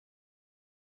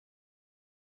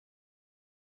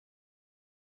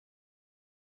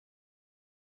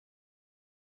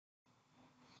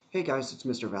Hey guys, it's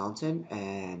Mr. Valentin,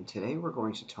 and today we're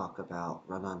going to talk about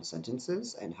run-on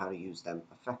sentences and how to use them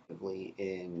effectively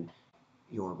in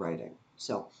your writing.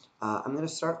 I'm going to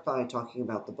start by talking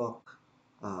about the book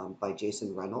by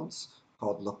Jason Reynolds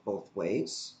called Look Both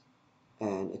Ways,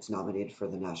 and it's nominated for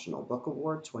the National Book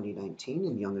Award 2019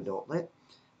 in Young Adult Lit.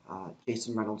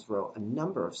 Jason Reynolds wrote a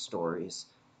number of stories,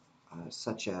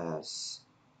 such as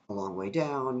A Long Way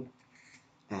Down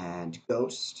and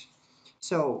Ghost.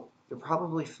 So you're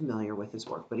probably familiar with his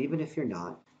work, but even if you're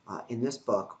not, in this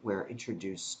book, we're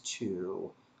introduced to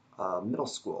middle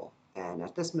school. And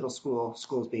at this middle school,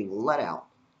 school is being let out.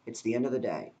 It's the end of the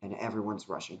day, and everyone's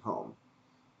rushing home.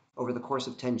 Over the course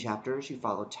of 10 chapters, you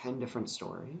follow 10 different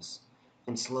stories,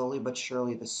 and slowly but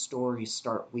surely the stories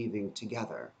start weaving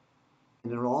together.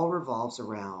 And it all revolves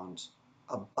around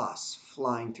a bus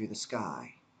flying through the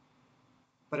sky.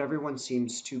 But everyone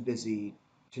seems too busy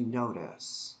to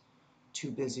notice, too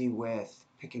busy with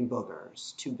picking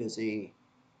boogers, too busy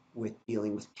with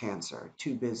dealing with cancer,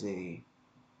 too busy,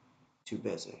 too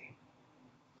busy.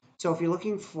 So if you're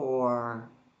looking for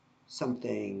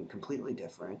something completely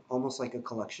different, almost like a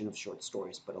collection of short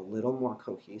stories, but a little more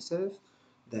cohesive,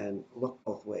 then Look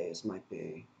Both Ways might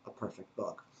be a perfect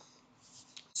book.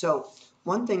 So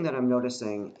one thing that I'm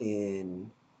noticing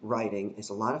in writing is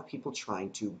a lot of people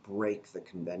trying to break the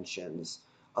conventions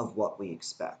of what we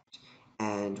expect.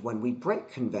 And when we break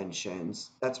conventions,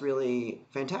 that's really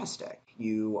fantastic.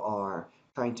 You are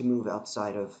trying to move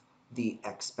outside of the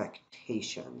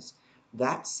expectations.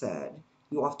 That said,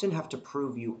 you often have to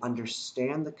prove you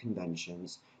understand the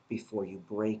conventions before you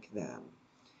break them.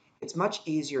 It's much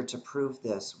easier to prove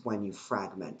this when you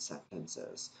fragment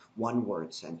sentences,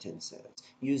 one-word sentences,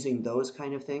 using those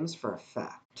kind of things for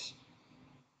effect.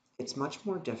 It's much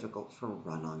more difficult for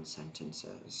run-on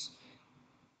sentences.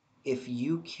 If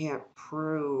you can't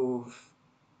prove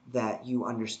that you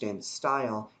understand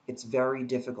style, it's very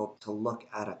difficult to look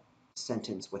at a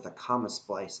sentence with a comma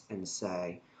splice and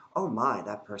say, oh my,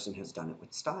 that person has done it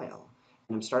with style.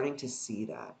 And I'm starting to see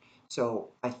that. So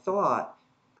I thought,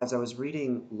 as I was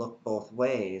reading Look Both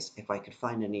Ways, if I could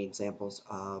find any examples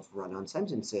of run-on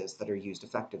sentences that are used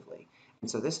effectively. And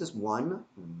so this is one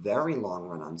very long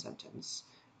run-on sentence.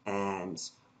 And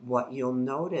what you'll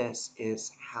notice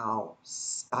is how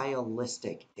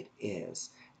stylistic it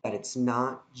is, that it's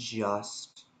not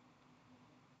just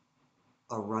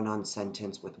a run-on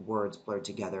sentence with words blurred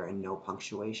together and no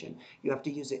punctuation. You have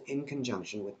to use it in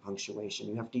conjunction with punctuation.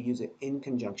 You have to use it in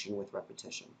conjunction with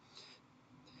repetition.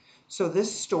 So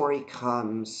this story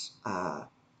comes,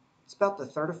 it's about the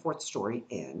third or fourth story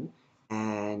in,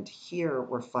 and here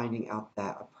we're finding out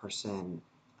that a person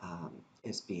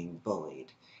is being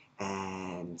bullied.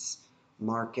 And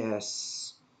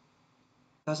Marcus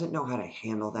doesn't know how to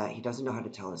handle that. He doesn't know how to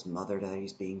tell his mother that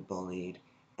he's being bullied.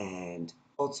 And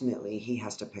ultimately, he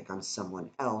has to pick on someone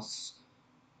else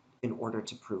in order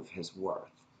to prove his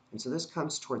worth. And so this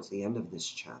comes towards the end of this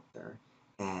chapter.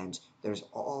 And there's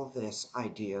all this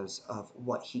ideas of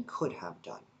what he could have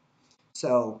done.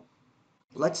 So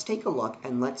let's take a look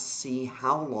and let's see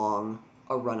how long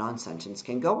a run-on sentence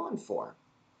can go on for.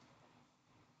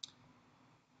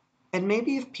 And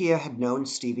maybe if Pia had known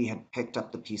Stevie had picked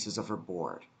up the pieces of her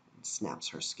board, snaps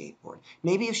her skateboard.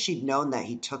 Maybe if she'd known that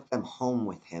he took them home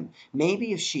with him.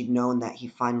 Maybe if she'd known that he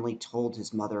finally told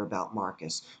his mother about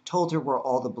Marcus, told her where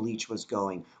all the bleach was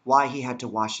going, why he had to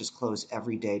wash his clothes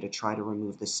every day to try to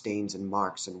remove the stains and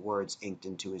marks and words inked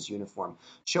into his uniform,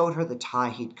 showed her the tie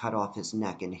he'd cut off his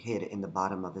neck and hid in the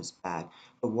bottom of his bag,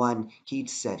 the one he'd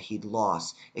said he'd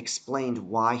lost, explained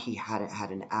why he hadn't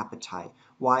had an appetite,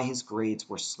 why his grades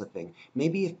were slipping.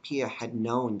 Maybe if Pia had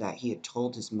known that he had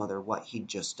told his mother what he'd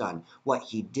just done, what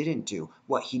he didn't do,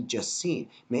 what he'd just seen.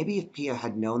 Maybe if Pia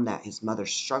had known that his mother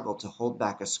struggled to hold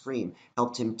back a scream,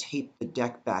 helped him tape the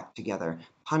deck back together,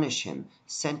 punish him,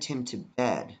 sent him to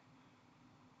bed,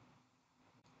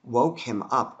 woke him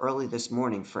up early this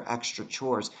morning for extra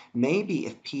chores. Maybe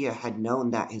if Pia had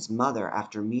known that his mother,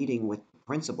 after meeting with the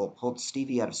principal, pulled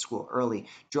Stevie out of school early,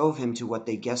 drove him to what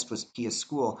they guessed was Pia's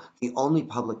school, the only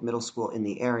public middle school in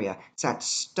the area, sat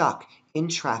stuck in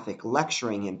traffic,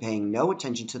 lecturing him, paying no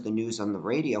attention to the news on the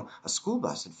radio, a school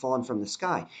bus had fallen from the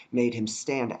sky, made him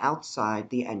stand outside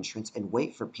the entrance and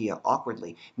wait for Pia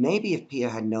awkwardly. Maybe if Pia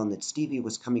had known that Stevie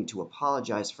was coming to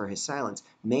apologize for his silence,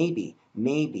 maybe,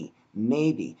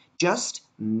 just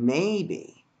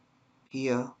maybe,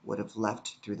 Pia would have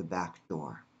left through the back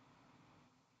door.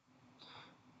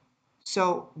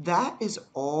 So that is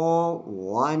all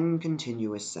one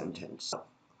continuous sentence.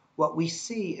 What we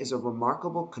see is a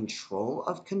remarkable control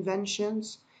of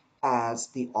conventions as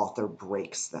the author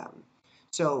breaks them.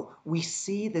 So we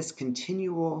see this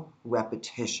continual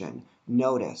repetition.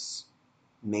 Notice,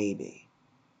 maybe,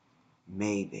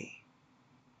 maybe,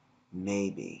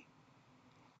 maybe.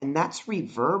 And that's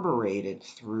reverberated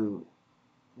through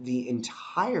the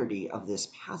entirety of this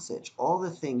passage, all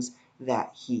the things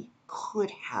that he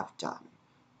could have done,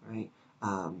 right?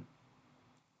 Um,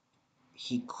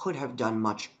 he could have done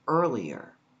much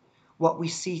earlier. What we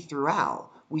see throughout,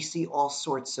 we see all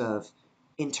sorts of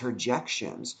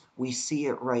interjections. We see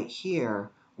it right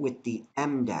here with the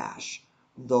M dash,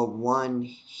 the one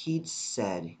he'd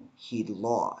said he'd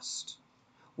lost.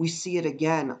 We see it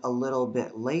again a little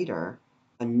bit later,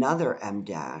 another M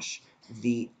dash,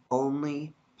 the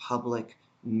only public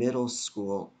middle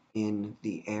school in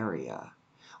the area.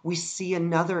 We see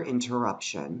another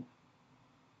interruption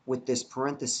with this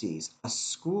parentheses, a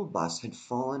school bus had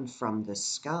fallen from the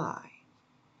sky.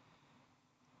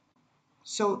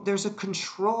 So there's a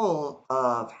control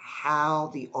of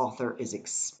how the author is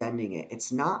extending it.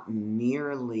 It's not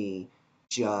merely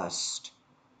just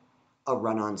a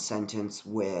run-on sentence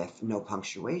with no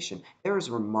punctuation. There is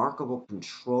remarkable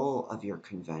control of your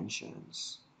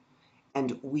conventions.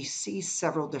 And we see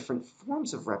several different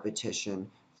forms of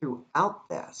repetition throughout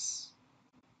this.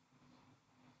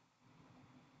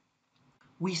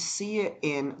 We see it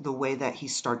in the way that he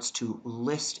starts to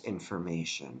list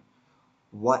information,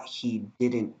 what he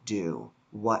didn't do,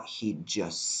 what he'd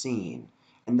just seen.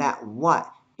 And that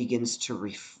what begins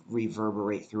to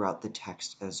reverberate throughout the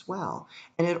text as well.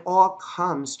 And it all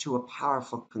comes to a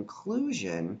powerful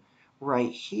conclusion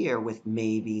right here with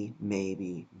maybe,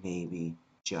 maybe, maybe,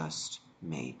 just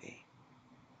maybe.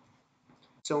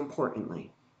 So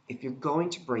importantly, if you're going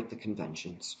to break the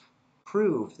conventions,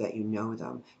 prove that you know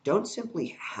them. Don't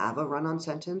simply have a run-on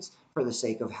sentence for the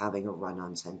sake of having a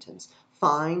run-on sentence.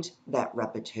 Find that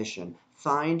repetition.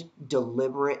 Find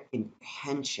deliberate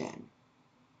intention.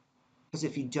 Because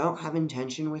if you don't have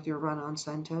intention with your run-on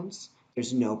sentence,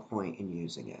 there's no point in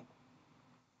using it.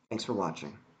 Thanks for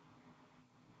watching.